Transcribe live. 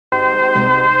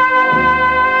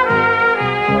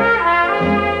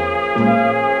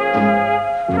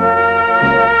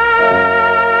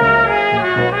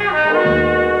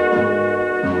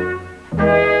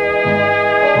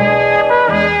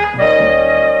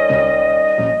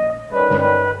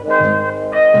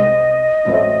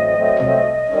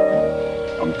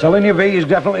telling you, V, he's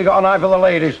definitely got an eye for the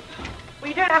ladies. Well,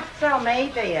 you don't have to tell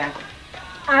me, do you?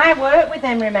 I work with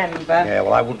him, remember? Yeah,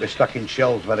 well, I wouldn't be stacking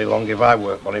shelves very long if I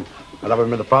worked for him. I'd have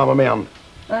him in the palm of my hand.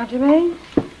 How do you mean?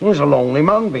 He's a lonely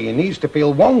man, V. He needs to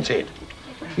feel wanted.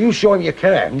 You show him you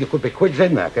care, and you could be quids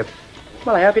in there, kid.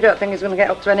 Well, I hope you don't think he's going to get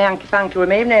up to any hanky-panky with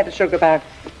me near the sugar bag.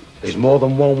 There's more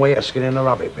than one way of skinning a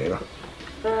rabbit, Vera.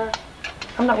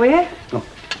 I'm not with you. Oh.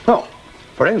 Well,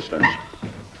 for instance,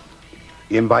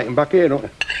 you invite him back here, don't you?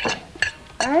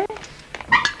 Eh?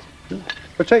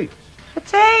 For tea. For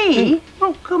tea?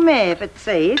 Oh, come here for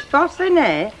tea. It's boss, isn't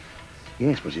it?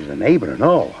 Yes, but he's a neighbour and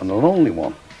all, and the lonely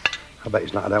one. I bet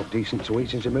he's not had out decent to eat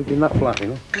since he moved in that flat, you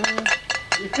know.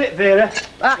 You fit, Vera?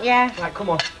 Yeah. Right, come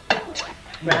on.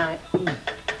 Right.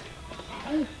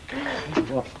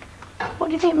 What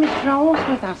do you think Mr.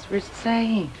 Holsworth asked for his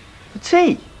tea? For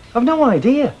tea? I've no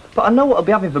idea, but I know what I'll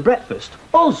be having for breakfast.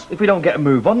 Us, if we don't get a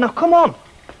move on. Now, come on.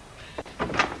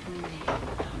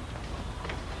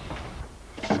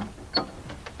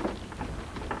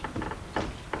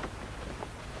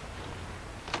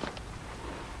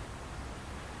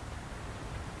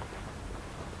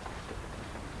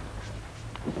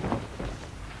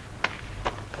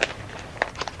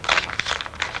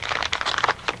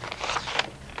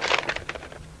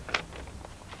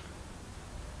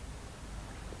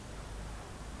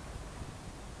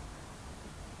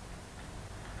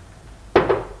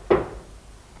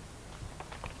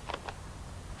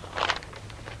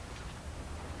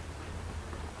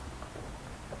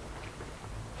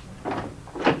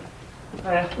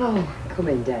 Oh, come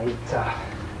in, Dave.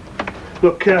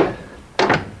 Look,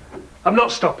 I'm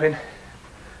not stopping.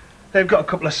 They've got a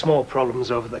couple of small problems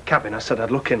over the cabin. I said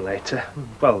I'd look in later.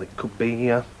 Well, it could be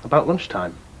about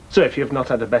lunchtime. So if you've not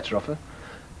had a better offer,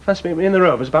 fancy meet me in the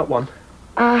Rovers about 1.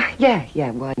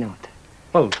 Yeah, why not?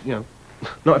 Well, you know,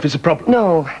 not if it's a problem.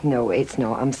 No, it's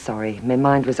not. I'm sorry. My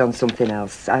mind was on something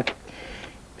else. I've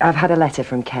had a letter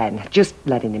from Ken, just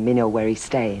letting him know where he's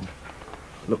staying.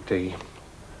 Look, Dee,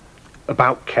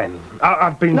 about Ken,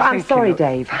 I've been No, thinking... I'm sorry,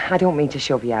 Dave. I don't mean to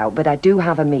shove you out, but I do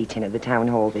have a meeting at the town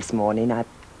hall this morning.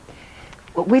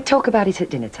 We'll talk about it at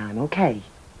dinner time, OK?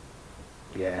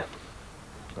 Yeah.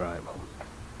 Right, well...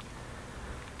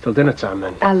 till dinner time,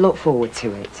 then. I look forward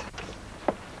to it.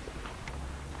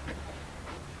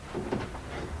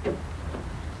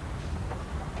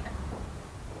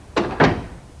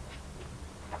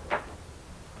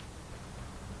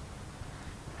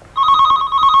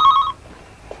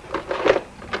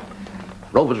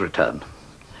 Rovers return.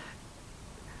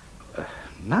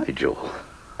 Nigel,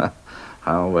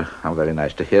 how very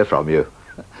nice to hear from you.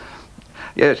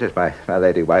 Yes, my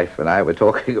lady wife and I were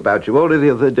talking about you only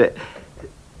the other day.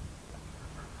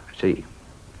 I see.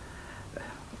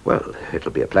 Well,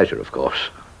 it'll be a pleasure, of course.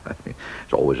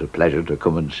 It's always a pleasure to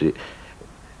come and see...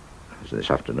 this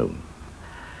afternoon.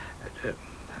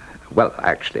 Well,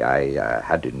 actually, I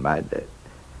had in mind...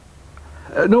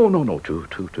 No,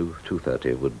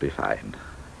 2:30 would be fine.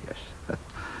 Yes.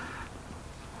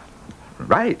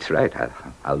 Right.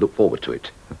 I'll look forward to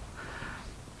it.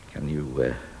 Can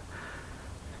you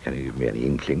give me any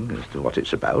inkling as to what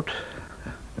it's about?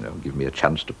 You know, give me a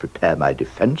chance to prepare my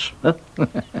defense. Huh?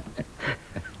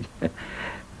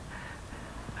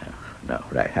 No,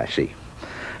 right, I see.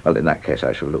 Well, in that case,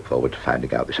 I shall look forward to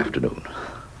finding out this afternoon.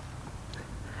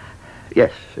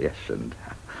 Yes, and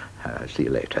I'll see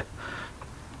you later.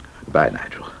 Goodbye,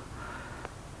 Nigel.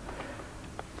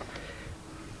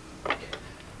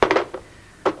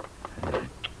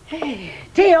 Hey,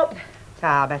 tea up.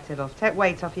 Ta, Betty, love. Take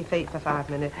weight off your feet for 5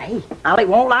 minutes. Hey, Alec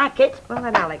won't like it. Well,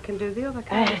 then Alec can do the other,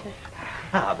 can't he?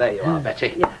 There you are,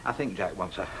 Betty. Yeah. I think Jack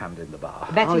wants a hand in the bar.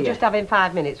 Betty's just having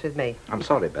 5 minutes with me. I'm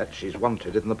sorry, Bet. She's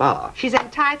wanted in the bar. She's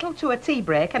entitled to a tea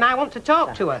break, and I want to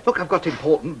talk to her. Look, I've got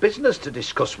important business to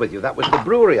discuss with you. That was the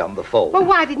brewery on the phone. Well,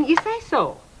 why didn't you say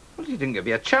so? Well, you didn't give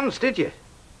me a chance, did you?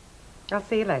 I'll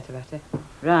see you later, Betty.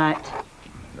 Right.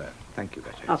 Thank you,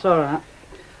 Betty. That's all right.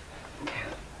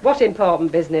 What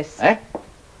important business? Eh?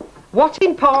 What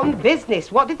important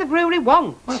business? What did the brewery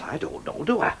want? Well, I don't know,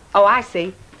 do I? Oh, I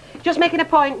see. Just making a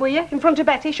point, were you? In front of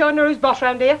Betty, showing her who's boss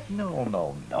round here?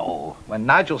 No. When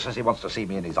Nigel says he wants to see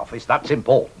me in his office, that's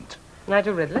important.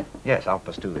 Nigel Ridley? Yes,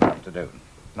 2:30 this afternoon.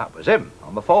 That was him,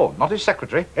 on the phone, not his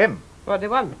secretary, him. What do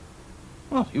you want?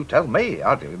 Well, you tell me.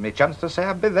 I'll give him a chance to say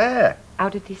I'd be there. How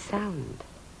did he sound?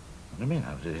 What do you mean,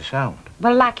 how did he sound?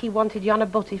 Well, like he wanted you on a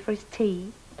butty for his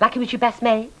tea. Like he was your best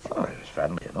mate. Oh, he was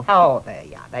friendly enough. Oh, there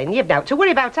you are, then. You've no to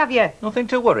worry about, have you? Nothing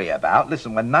to worry about.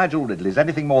 Listen, when Nigel Ridley's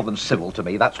anything more than civil to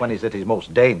me, that's when he's at his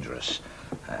most dangerous.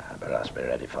 But let's be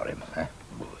ready for him. Eh?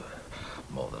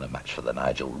 More than a match for the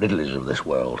Nigel Ridleys of this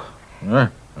world.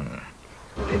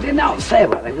 Did he not say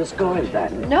where he was going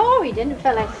then? No, he didn't,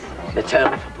 Phyllis. It's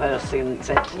early for Percy, isn't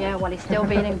it? Yeah, well, he's still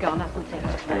been and gone, hasn't he?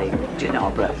 Hey, do you know,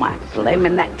 Brett might flame my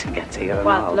neck to get here and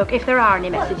Well, all. look, if there are any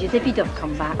messages, if he does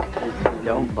come back.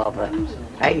 Don't bother.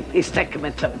 Hey, he's taking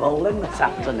me to bowling this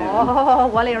afternoon. Oh,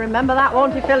 well, he'll remember that,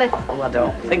 won't he, Phyllis? Well, I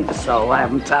don't think so. I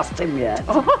haven't asked him yet.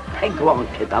 Hey, go on,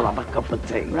 kid. I'll have a cup of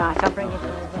tea. Right, I'll bring it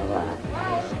over.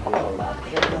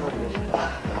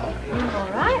 All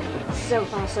right. So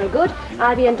far, so good.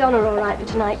 Ivy and Donna are all right for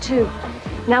tonight, too.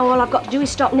 Now all I've got to do is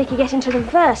stop Nicky getting to them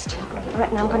first. I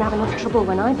reckon I'm going to have enough trouble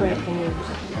when I break the news.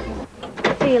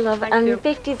 See, love, and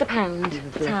 50's a pound.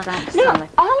 Thanks, No, Alec.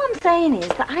 all I'm saying is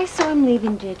that I saw him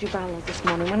leaving Deirdre Barlow's this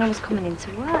morning when I was coming into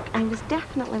work. I was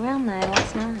definitely round there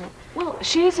last night. Well,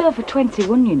 she's over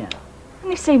 21, you know.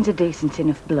 And he seems a decent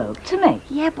enough bloke to me.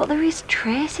 Yeah, but there is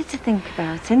Tracy to think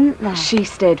about, isn't there? She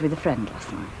stayed with a friend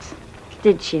last night.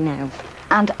 Did she now?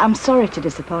 And I'm sorry to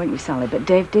disappoint you, Sally, but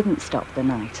Dave didn't stop the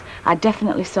night. I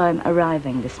definitely saw him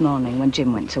arriving this morning when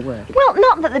Jim went to work. Well,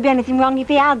 not that there'd be anything wrong if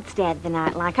he had stayed the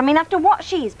night, like. I mean, after what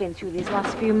she's been through these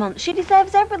last few months, she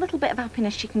deserves every little bit of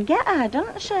happiness she can get her,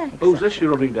 doesn't she? Who's this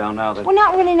you're running down now, then? We're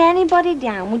not running anybody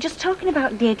down. We're just talking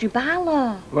about Deirdre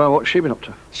Barlow. Well, what's she been up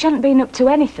to? She hadn't been up to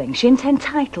anything she ain't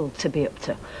entitled to be up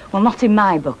to. Well, not in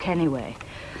my book, anyway.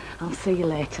 I'll see you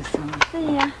later, Sally.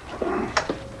 See ya.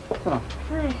 Oh.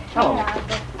 Hi. Hello.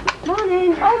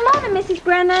 Morning. Oh, morning, Mrs.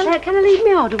 Brennan. Can I leave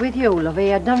my order with you, lovey?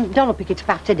 Don'll pick it up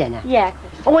after dinner. Yeah.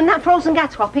 Oh, and that frozen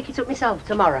gato, I'll pick it up myself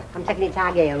tomorrow. I'm taking it to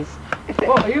our Gail's.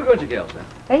 What, are you going to Gail's then?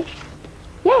 Hey?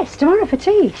 Yes, tomorrow for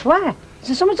tea. Why? Is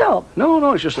there something up?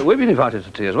 No, it's just that we've been invited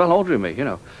to tea as well, Audrey and me, you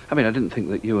know. I mean, I didn't think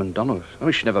that you and Donna... I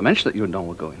mean, she never mentioned that you and Donna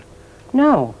were going.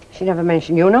 No, she never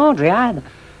mentioned you and Audrey either.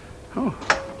 Oh.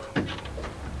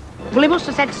 Well, he must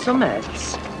have said to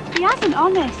Summers. He hasn't,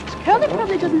 honest. Curly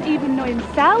probably doesn't even know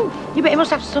himself. Yeah, but he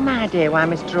must have some idea why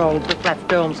Mr. Aldworth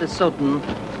left home so sudden.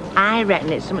 I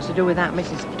reckon it's something to do with that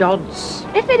Mrs. Dodds.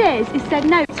 If it is, he said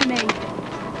no to me.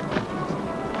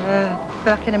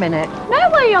 Back in a minute. Know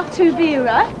where you're to,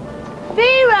 Vera?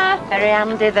 Vera! Very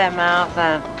handy them, aren't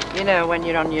they? You know, when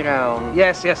you're on your own.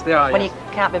 Yes, they are, When yes.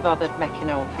 you can't be bothered making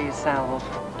home for yourself.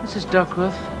 Mrs.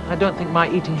 Duckworth, I don't think my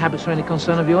eating habits are any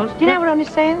concern of yours. Do you know we were only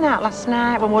saying that last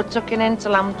night when we were tucking into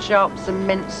lamb chops and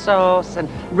mint sauce and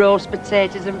roast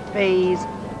potatoes and peas?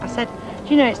 I said,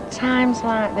 do you know, it's times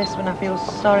like this when I feel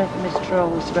sorry for Mr.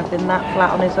 Oldsworth in that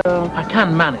flat on his own. I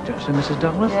can manage, actually, Mrs.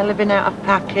 Duckworth. Yeah, living out of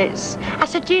packets. I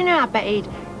said, do you know, I bet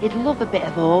he'd love a bit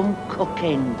of home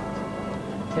cooking.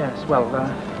 Yes, well,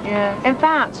 Yeah, in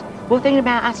fact, we were thinking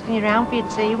about asking you round for your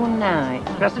tea one night.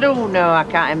 But I said, oh no, I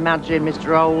can't imagine Mr.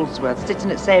 Oldsworth sitting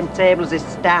at the same table as his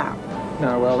staff.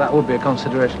 no, well, that would be a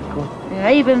consideration, of course.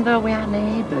 Yeah, even though we are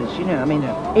neighbours, you know, I mean,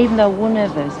 even though one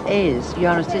of us is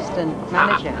your assistant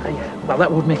manager. Yeah, well, that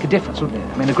would make a difference, wouldn't it?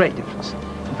 I mean, a great difference.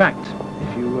 In fact,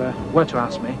 if you were to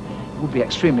ask me, it would be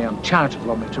extremely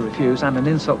uncharitable of me to refuse and an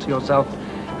insult to yourself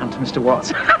and to Mr.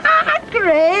 Watts.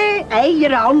 Great! Hey,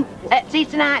 you're on. Tea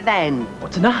tonight, then.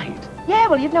 What, tonight? Yeah,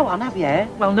 well, you've no one, have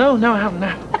you? Well, no, I haven't,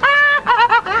 no.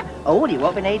 Oh, well, you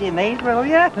won't be needing these, will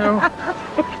you? No.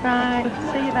 Right,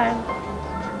 see you then.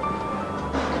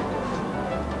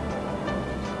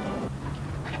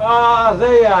 Ah,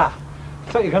 there you are.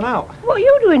 I thought you'd gone out. What are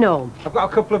you doing home? I've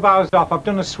got a couple of hours off. I've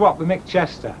done a swap with Mick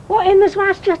Chester. What, him as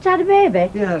wife's just had a baby?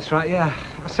 Yeah, that's right, yeah.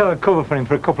 I said I'd cover for him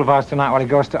for a couple of hours tonight while he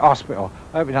goes to hospital.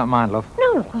 I hope you don't mind, love.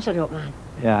 No, of course I don't mind.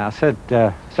 Yeah, I said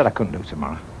I couldn't do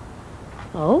tomorrow.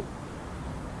 Oh?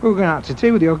 We were going out to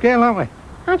tea with your Gail, aren't we?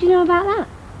 How do you know about that?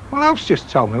 Well, Alf's just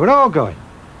told me. We're all going.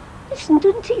 Listen,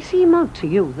 doesn't it seem odd to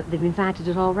you that they've invited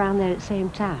us all round there at the same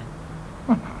time?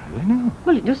 Well, not really, no.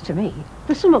 Well, it does to me.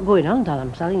 There's something going on, Dad,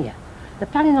 I'm telling you. They're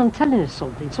planning on telling us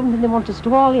something they want us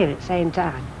to all hear at the same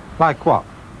time. Like what?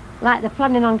 Like they're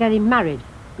planning on getting married.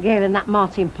 Gail and that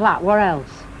Martin Platt, what else?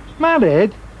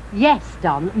 Married? Yes,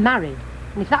 Don, married.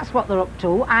 And if that's what they're up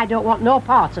to, I don't want no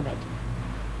part of it.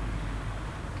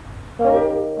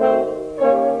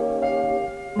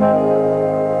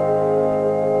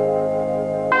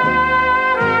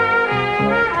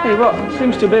 Hey, what?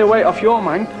 Seems to be a weight off your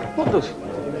mind. What does?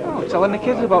 Oh, telling the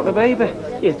kids about the baby.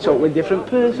 You're a totally different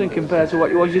person compared to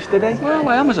what you was yesterday. Well,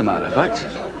 I am, as a matter of fact.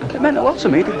 It meant a lot to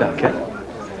me, did that, kid?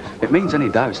 It means any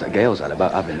doubts that Gail's had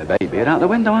about having the baby are out the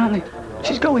window, aren't they?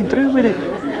 She's going through with it.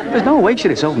 There's no way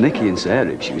she'd have told Nicky and Sarah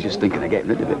if she was just thinking of getting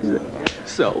rid of it, is it?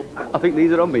 So, I think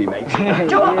these are on me, mate. Come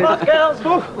on, girls.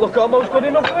 Look almost good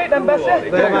enough for it then,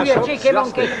 Bessie. You cheeky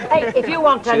monkey. Hey, if you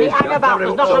want any, hang about.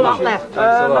 There's not a lot left.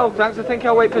 No, thanks. I think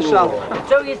I'll wait for Sal.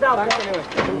 Do yourself.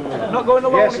 Not going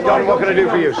along. Yes, Don, what can I do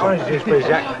for you, sir? Orange juice, please,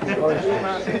 Jack.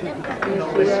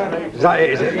 Is that it,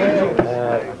 is it?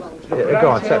 Go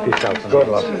on, set for yourself. Good,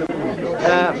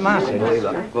 lad. Martin,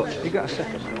 you got a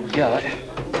second? Yeah, right.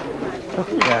 Look,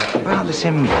 about this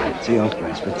invite to your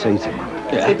place for tea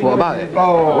tomorrow. Yeah, what about it?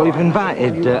 Oh, well, you've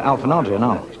invited Alf and Audrey and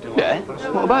all. Yeah,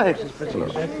 what about it?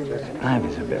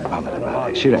 Ivy's a bit bothered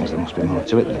about it. She reckons there must be more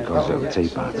to it than the cause of the tea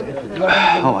party.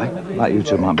 Oh, aye. Like you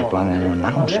two might be planning an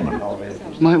announcement.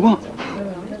 Like what?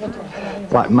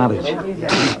 Like marriage.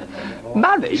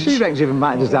 Marriage? She reckons you've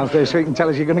invited us downstairs so you can tell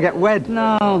us you're going to get wed.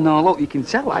 No, look, you can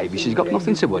tell Ivy she's got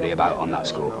nothing to worry about on that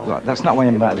score. Right, that's not why you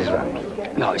invited us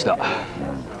round. No, it's not.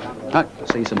 Right,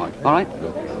 see you tomorrow, all right?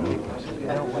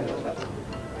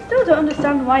 Still don't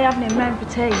understand why you haven't him round for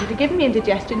tea. You'd have given me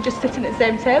indigestion just sitting at the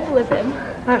same table as him.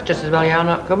 That's just as well you're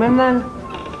not coming then.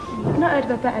 I've not heard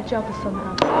of a better job or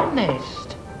somehow.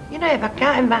 Honest. You know, if I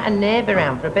can't invite a neighbour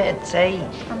round for a bit of tea.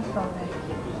 I'm sorry.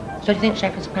 So do you think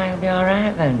shepherd's pie will be all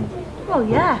right then? Well,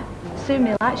 yeah. Assume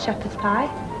he likes shepherd's pie.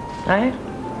 Eh?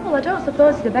 Well, I don't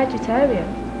suppose he's a vegetarian.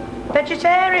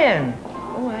 Vegetarian?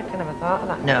 Oh, I can never thought of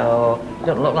that. No, he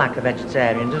doesn't look like a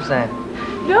vegetarian, does he?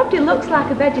 Nobody looks like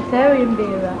a vegetarian,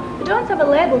 Vera. They don't have a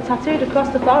label tattooed across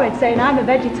the forehead saying I'm a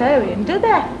vegetarian, do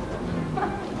they?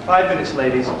 5 minutes,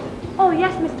 ladies. Oh,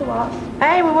 yes, Mr. Watts.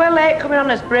 Hey, we were late coming on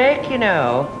this break, you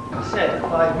know. I said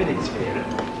 5 minutes, Vera.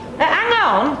 Hang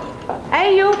on.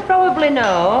 Hey, you probably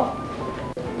know.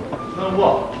 Know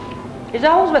what? Is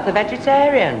Holdsworth a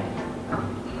vegetarian?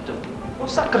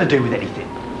 What's that got to do with anything?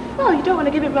 Well, you don't want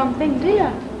to give it wrong thing, do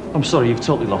you? I'm sorry, you've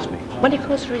totally lost me. When he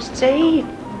goes for his tea.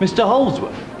 Mr.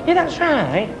 Holdsworth? Yeah, that's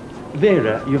right.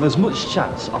 Vera, you have as much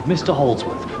chance of Mr.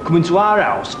 Holdsworth coming to our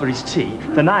house for his tea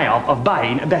than I have of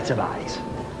buying a Better Buys.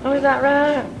 Oh, is that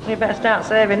right? You better start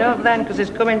saving up then, because he's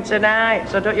coming tonight,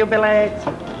 so don't you be late.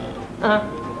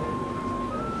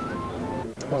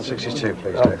 162,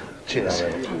 please, Oh, Dave. cheers.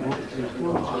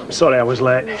 Sorry I was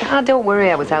late. Ah, don't worry,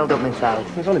 I was held up myself.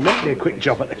 There's only meant to be a quick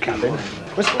job at the cabin.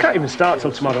 We can't even start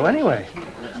till tomorrow anyway.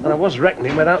 And I was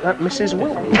reckoning without that Mrs.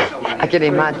 Will. I can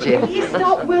imagine. You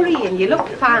stop worrying, you look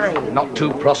fine. Not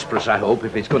too prosperous, I hope,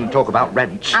 if he's going to talk about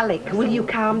rents. Alec, will you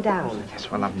calm down? Yes,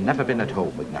 well, I've never been at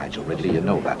home with Nigel Ridley, you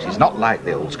know that. He's not like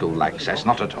the old school Lancaster,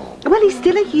 not at all. Well, he's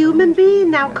still a human being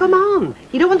now, come on.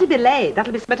 You don't want to be late,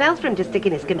 that'll be something else for him to stick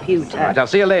in his computer. Right, I'll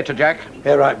see you later, Jack.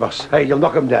 Yeah, right, boss. Hey, you'll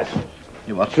knock 'em dead.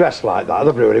 You what? Dressed like that at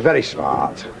the brewery, very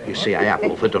smart. You see, I have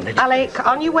overdone it. Alec,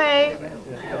 on your way.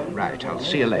 Right, I'll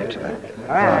see you later then.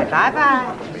 All right,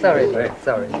 bye-bye. Sorry.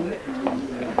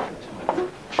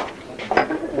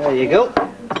 There you go.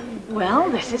 Well,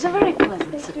 this is a very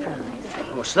pleasant surprise.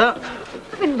 What's that?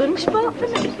 Having lunch bought for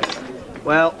me.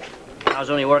 Well, I was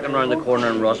only working around the corner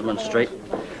in Roberts Street,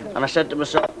 and I said to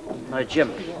myself, now Jim,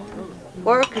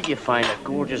 where could you find a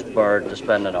gorgeous bird to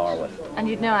spend an hour with? And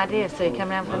you'd no idea, so you came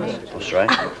round for me. That's right.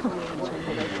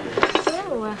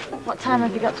 So, what time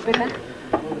have you got to be there?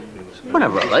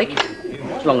 Whenever I like,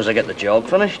 as long as I get the job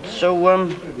finished. So,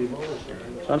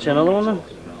 fancy another one then?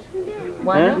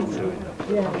 Why not?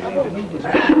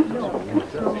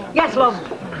 Yes, love.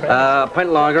 Pint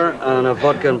of lager and a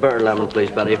vodka and bitter lemon,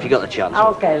 please, Betty, if you got the chance.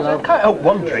 Okay, I love. can't help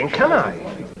one drink, can I?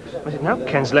 But now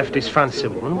Ken's left his fancy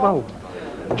woman, well,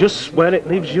 just where it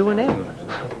leaves you and him.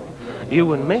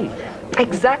 You and me.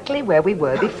 Exactly where we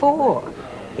were before.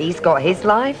 He's got his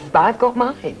life, I've got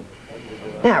mine.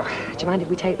 Now, do you mind if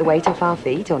we take the weight off our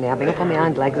feet? Only I've been up on my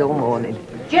hind legs all morning.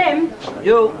 Jim!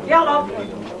 You! Yellow!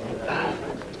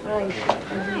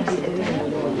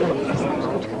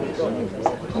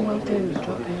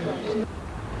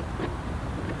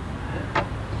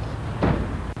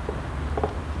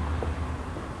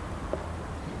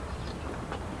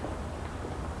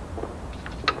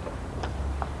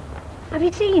 Have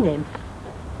you seen him?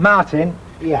 Martin?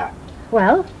 Yeah.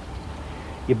 Well?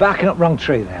 You're barking up wrong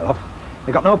tree there, love.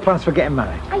 They've got no plans for getting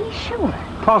married. Are you sure?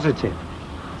 Positive.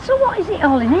 So what is it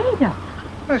all in aid of?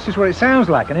 That's just what it sounds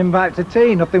like, an invite to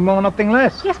tea, nothing more, nothing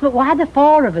less. Yes, but why the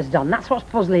four of us, Don? That's what's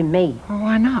puzzling me. Well,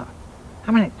 why not?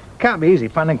 I mean, it can't be easy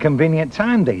finding convenient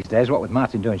time these days, what with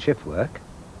Martin doing shift work.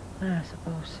 I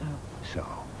suppose so. So,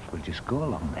 we'll just go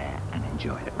along there and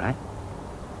enjoy it, right?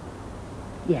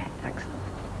 Yeah, thanks.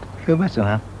 Feel better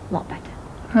now? A lot better.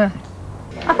 Right.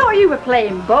 I thought you were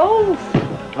playing bowls.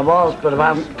 I was, but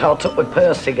I haven't caught up with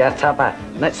Percy yet, have I?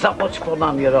 And it's not much fun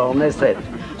on your own, is it?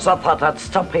 So I thought I'd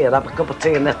stop here, have a cup of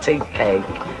tea and a tea cake,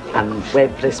 and wait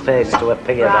for his face to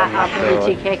appear. Right, I'll bring the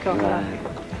tea cake over.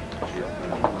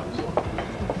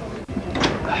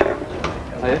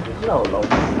 Right. Hello,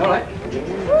 love. All right.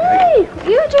 Hey, what are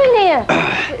you doing here?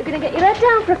 You're going to get your head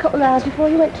down for a couple of hours before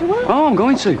you went to work. Oh, I'm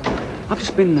going to. I've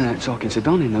just been talking to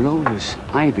Don in the Rovers.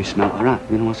 Ivy smelt a rat.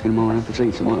 You know, asking him more for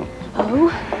tea tomorrow.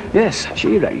 Oh? Yes,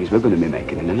 she reckons we're going to be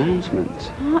making an announcement.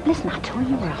 Oh, listen, I told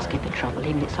you we're asking for trouble,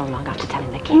 leaving it so long after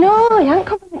telling the kids. No, you ain't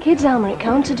covering the kids' armour, it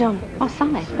counted, John. What's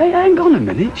Sally? Hey, hang on a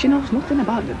minute. She knows nothing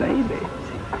about the baby.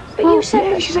 But you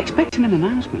said... Yeah, she's expecting an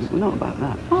announcement. We know about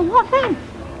that. Oh, what then?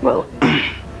 Well,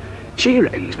 she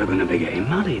reckons we're going to be getting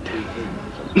married.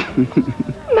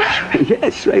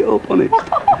 Yes, straight up on it.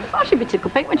 Oh, she'd be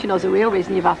tickled pink when she knows the real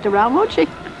reason you've asked around, won't she?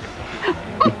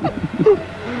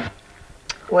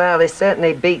 Well, it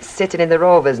certainly beats sitting in the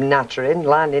Rovers nattering,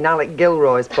 lining Alec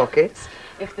Gilroy's pockets.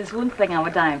 If there's one thing I were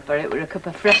dying for, it were a cup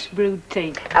of fresh brewed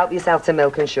tea. Help yourself to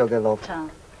milk and sugar, love.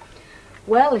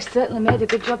 Well, he's certainly made a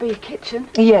good job of your kitchen.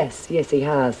 Yes, yes, he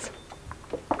has.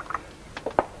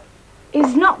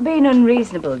 He's not being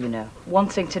unreasonable, you know,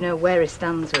 wanting to know where he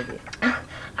stands with you.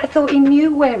 I thought he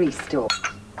knew where he stood.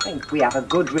 I think we have a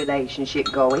good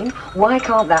relationship going. Why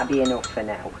can't that be enough for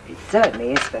now? It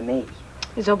certainly is for me.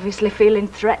 He's obviously feeling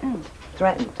threatened.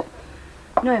 Threatened?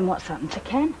 Knowing what's happened to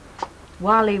Ken.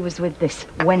 While he was with this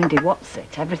Wendy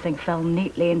What's-it, everything fell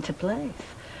neatly into place.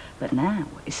 But now,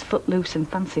 he's footloose and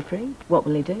fancy-free. What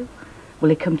will he do? Will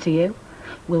he come to you?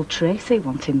 Will Tracy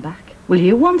want him back? Will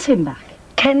you want him back?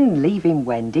 Ken leaving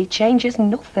Wendy changes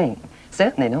nothing.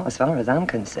 Certainly not as far as I'm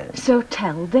concerned. So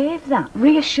tell Dave that.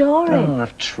 Reassure him. Oh,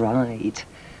 I've tried.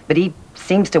 But he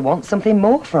seems to want something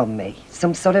more from me.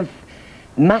 Some sort of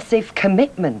massive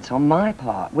commitment on my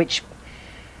part, which,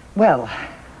 well,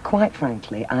 quite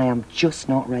frankly, I am just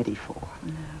not ready for.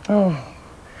 No. Oh,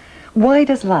 why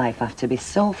does life have to be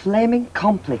so flaming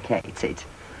complicated?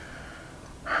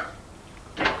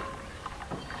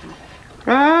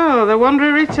 Oh, the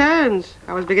Wanderer returns.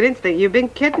 I was beginning to think you'd been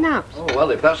kidnapped. Oh,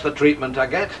 well, if that's the treatment I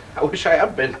get, I wish I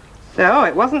had been. So,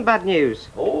 it wasn't bad news?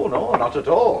 Oh, no, not at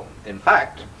all. In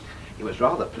fact, he was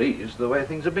rather pleased the way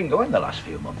things have been going the last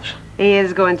few months. He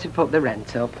is going to put the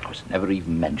rent up. It was never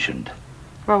even mentioned.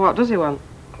 Well, what does he want?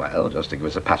 Well, just to give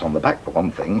us a pat on the back, for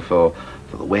one thing, for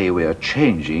the way we're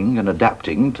changing and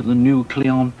adapting to the new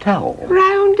clientele.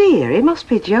 Round here? He must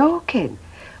be joking.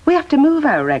 We have to move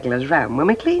our regulars round when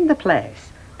we clean the place.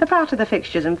 They're part of the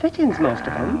fixtures and fittings, most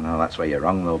of them. No, that's where you're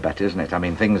wrong, though, Bet, isn't it? I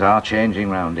mean, things are changing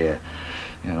round here.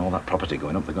 You know, all that property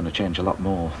going up, they're going to change a lot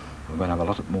more. We're going to have a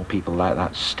lot more people like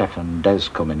that Steph and Des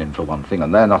coming in for one thing,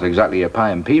 and they're not exactly a pie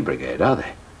and pea brigade, are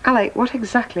they? Alec, what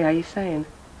exactly are you saying?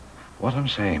 What I'm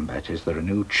saying, Bet, is there are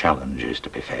new challenges to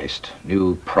be faced,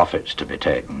 new profits to be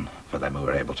taken for them who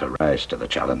are able to rise to the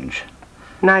challenge.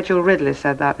 Nigel Ridley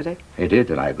said that, did he? He did,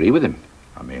 and I agree with him.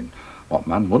 I mean, what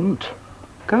man wouldn't?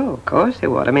 Oh, of course he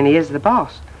would. I mean, he is the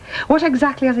boss. What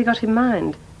exactly has he got in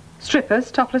mind?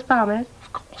 Strippers, topless barmaids?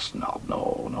 Of course not, no.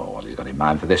 What he's got in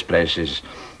mind for this place is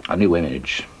a new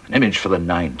image. An image for the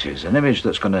 90s. An image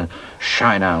that's going to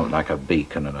shine out like a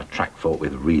beacon and attract folk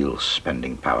with real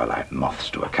spending power like moths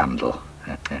to a candle.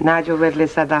 Nigel Ridley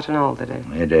said that and all, did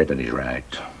he? He did, and he's right.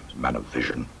 He's a man of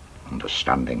vision,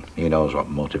 understanding. He knows what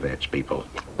motivates people.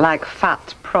 Like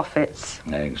fat profits.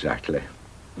 Exactly.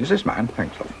 Is this mine?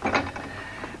 Thanks, love.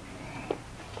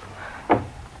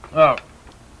 Oh.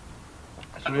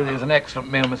 This really is an excellent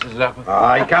meal, Mrs. Dapper.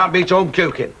 You can't beat home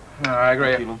cooking. No, I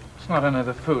agree. It's not only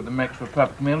the food that makes for a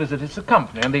perfect meal, is it? It's the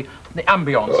company and the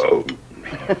ambience. Oh.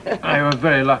 You're a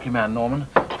very lucky man, Norman,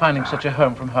 finding such a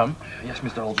home from home. Yes,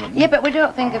 Mr. Holdsworth. Yeah, but we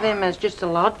don't think of him as just a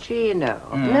lodger, you know.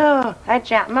 No,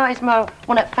 Jack, it's more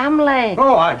one at family.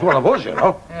 Oh, it's one of us, you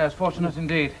know. Yes, fortunate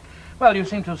indeed. Well, you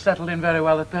seem to have settled in very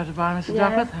well at Better-by, Mrs.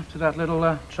 Duckworth, after that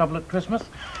little trouble at Christmas.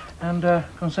 And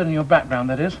considering your background,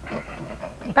 that is.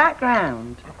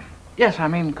 Background? Yes, I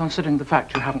mean, considering the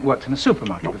fact you haven't worked in a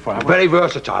supermarket before. Very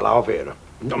versatile, our Vera.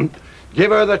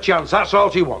 Give her the chance, that's all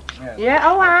she wants. Yeah,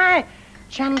 oh, aye.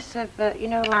 Chance of,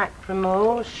 like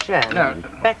promotion. No.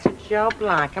 Better job,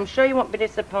 like. I'm sure you won't be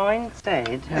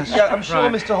disappointed. Yes. Yeah, I'm sure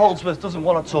Mr. Holdsworth doesn't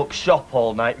want to talk shop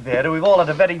all night, Vera. We've all had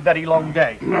a very, very long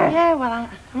day. Yeah, well, I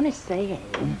want to see it.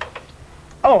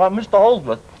 Oh, Mr.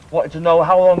 Holdsworth wanted to know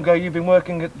how long ago you've been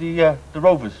working at the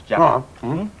Rovers, Jack. Oh,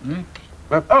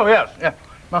 yes, yeah.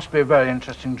 Must be a very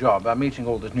interesting job, meeting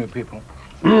all these new people.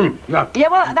 Yeah. Yeah,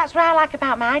 well, that's what I like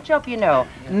about my job, you know.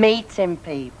 Meeting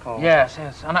people. Yes,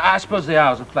 yes. And I suppose the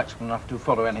hours are flexible enough to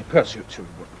follow any pursuit you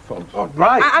would follow. Oh,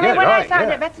 right. I mean, when I signed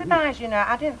yeah. at Better Buys, you know,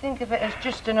 I didn't think of it as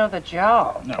just another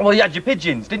job. No. Well, you had your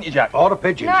pigeons, didn't you, Jack? All the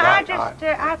pigeons, No, right,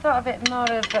 I thought of it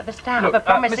more of at the start Look, of a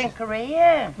promising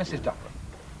career. Mrs. Duckworth,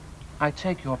 I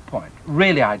take your point.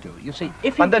 Really, I do. You see,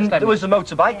 if you And then just let there me- was the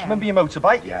motorbike. Yeah. Remember your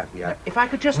motorbike? Yeah. If I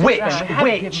could just... Which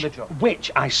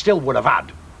Which I still would have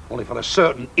had, only for a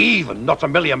certain even, not a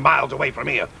million miles away from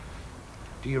here.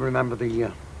 Do you remember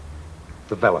the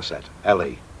Velocet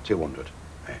LE 200?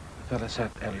 Velocet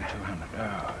LE 200.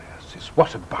 Oh, yes.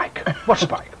 What a bike. What a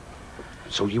bike.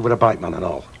 So you were a bike man and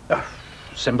all?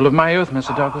 Symbol of my youth,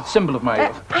 Mr. Duckworth. Symbol of my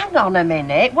youth. Hang on a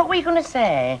minute. What were you going to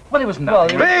say? Well, it was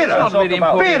nothing. Vera,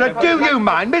 Vera, do you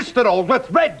mind? Mr. Holdsworth,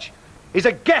 Reg is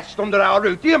a guest under our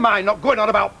roof. Do you mind not going on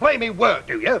about flaming work,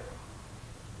 do you?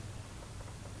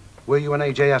 Were you an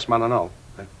AJS man and all?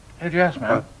 AJS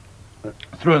man?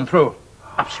 Through and through.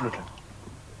 Absolutely.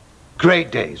 Great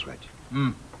days, Reg.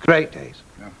 Great days.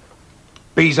 Yeah.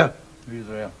 Beezer.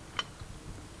 Beezer, yeah.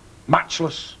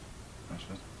 Matchless.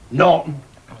 Norton.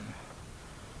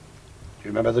 Do you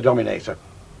remember the Dominator?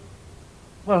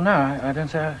 Well, no, I don't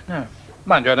say... No.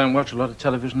 Mind you, I don't watch a lot of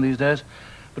television these days.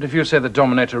 But if you say the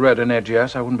Dominator rode an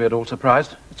AGS, I wouldn't be at all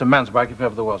surprised. It's a man's bike if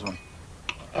ever there was one.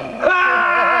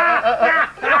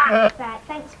 Right,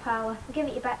 thanks, Paula. I'll give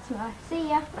it you back tomorrow. See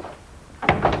ya.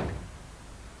 I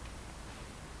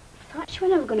thought she were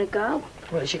never going to go.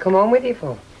 What did she come home with you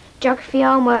for? Geography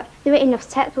homework. There ain't enough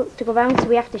textbooks to go round, so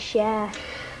we have to share.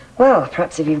 Well,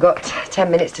 perhaps if you've got 10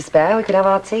 minutes to spare, we could have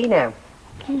our tea now.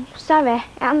 Sorry, it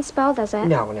hasn't spoiled, has it?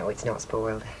 No, it's not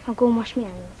spoiled. I'll go and wash my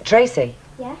hands. Tracy?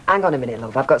 Yeah? Hang on a minute,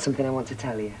 love. I've got something I want to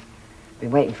tell you.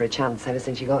 Been waiting for a chance ever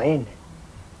since you got in.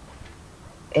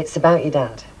 It's about your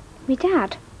dad. Me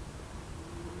dad?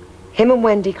 Him and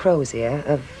Wendy Crozier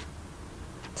have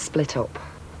split up.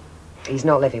 He's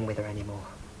not living with her anymore.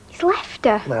 He's left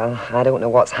her. Well, I don't know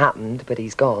what's happened, but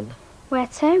he's gone. Where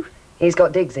to? He's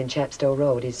got digs in Chepstow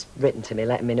Road. He's written to me,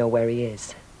 letting me know where he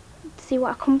is. Does he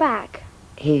want to come back?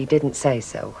 He didn't say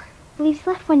so. Well, he's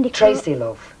left Wendy Tracy,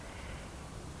 love.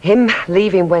 Him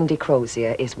leaving Wendy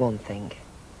Crozier is one thing.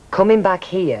 Coming back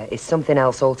here is something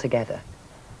else altogether.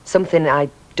 Something I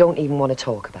don't even want to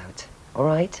talk about. All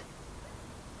right?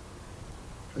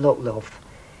 Look, love.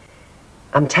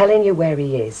 I'm telling you where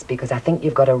he is because I think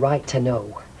you've got a right to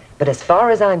know. But as far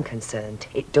as I'm concerned,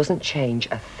 it doesn't change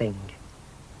a thing.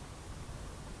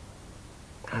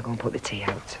 I'll go and put the tea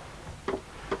out.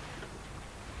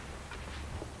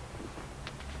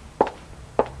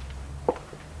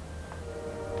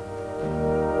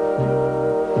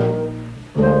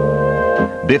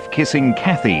 Biff kissing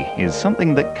Kathy is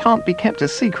something that can't be kept a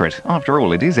secret. After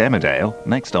all, it is Emmerdale,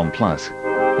 next on Plus.